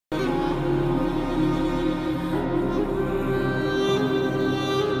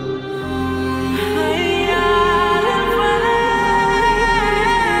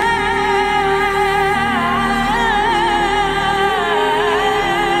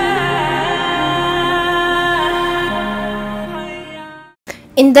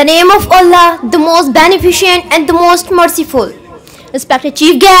In the name of Allah, the most beneficent and the most merciful. Respected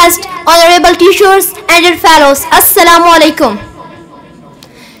chief guest, honorable teachers and dear fellows, Assalamu alaikum.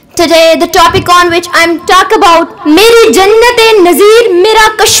 Today the topic on which I am talk about Kashmir Jannat Nazeer,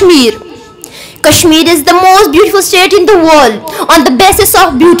 Mera Kashmir. Kashmir is the most beautiful state in the world on the basis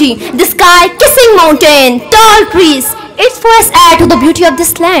of beauty. The sky, kissing mountain, tall trees. Its forests add to the beauty of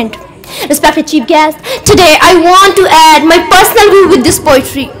this land. Respected chief guest, today I want to add my personal view with this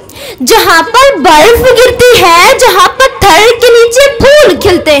poetry. जहाँ पर बर्फ गिरती है, जहाँ पत्थर के नीचे फूल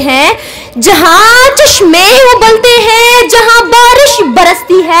खिलते हैं, जहाँ चश्मे उबलते हैं, जहाँ बारिश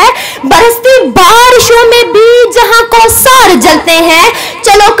बरसती है, बरसती बारिशों में भी जहाँ कौसार जलते हैं,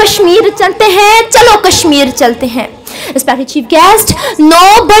 चलो कश्मीर चलते हैं, चलो कश्मीर चलते हैं. Respected chief guest,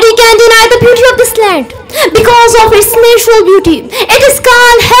 nobody can deny the beauty of this land because of its natural beauty. It is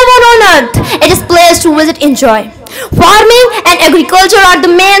called heaven on earth. It is a place to visit, enjoy. Farming and agriculture are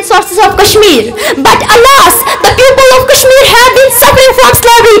the main sources of Kashmir. But alas, the people of Kashmir have been suffering from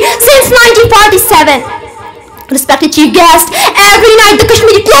slavery since 1947. Respected chief guest, every night the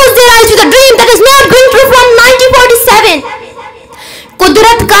Kashmiri close their eyes to the dream that is not going true from 1947.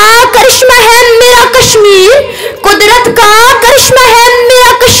 कुदरत का करिश्मा है मेरा कश्मीर, कुदरत का करिश्मा है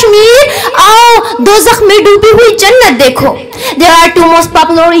मेरा कश्मीर, आओ दोज़ख में डूबी हुई जन्नत देखो. There are two most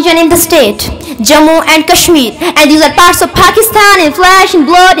popular regions in the state, Jammu and Kashmir, and these are parts of Pakistan in flesh, in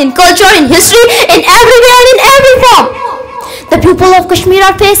blood, in culture, in history, in everywhere, in every form. The people of Kashmir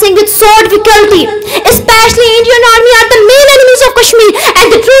are facing with so difficulty, especially Indian army are the main enemies of Kashmir and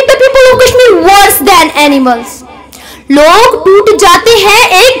they treat the people of Kashmir worse than animals. लोग टूट जाते हैं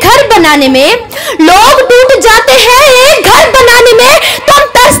एक घर बनाने में, लोग टूट जाते हैं एक घर बनाने में, तो हम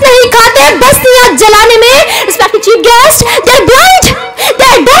तरस नहीं खाते बस्तियां जलाने में. Respected chief guest, they are blind, they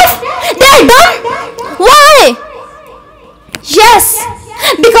are deaf, they are dumb. Why? Yes,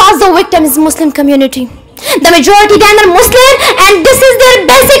 because the victim is Muslim community. The majority of them are Muslim and this is their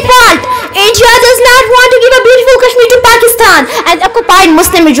basic fault. India does not want to give a beautiful Kashmir to Pakistan and occupied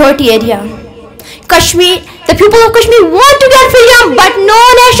Muslim majority area. Kashmir, the people of Kashmir want to get freedom, but no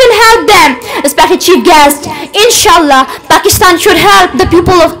nation help them. Respected chief guest, inshallah, Pakistan should help the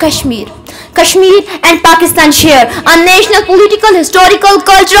people of Kashmir. Kashmir and Pakistan share a national, political, historical,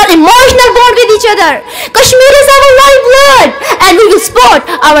 cultural, emotional bond with each other. Kashmir is our lifeblood and we will support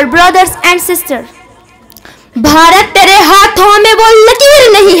our brothers and sisters. Bharat तेरे हाथों में वो लकीर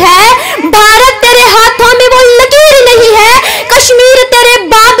नहीं है, भारत तेरे हाथों में वो लकीर नहीं है, कश्मीर तेरे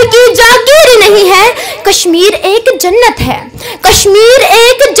बाप की जागीर नहीं है. कश्मीर एक जन्नत है, कश्मीर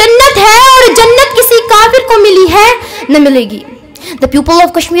एक जन्नत है और जन्नत किसी काफिर को मिली है न मिलेगी. The people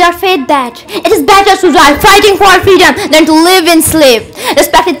of Kashmir are faith that it is better to die fighting for freedom than to live enslaved.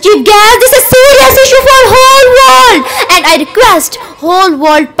 Respected chief guest, this is a serious issue for whole world and I request whole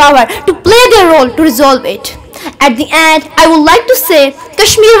world power to play their role to resolve it. At the end, I would like to say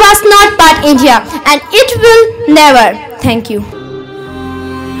Kashmir was not part India and it will never. Thank you.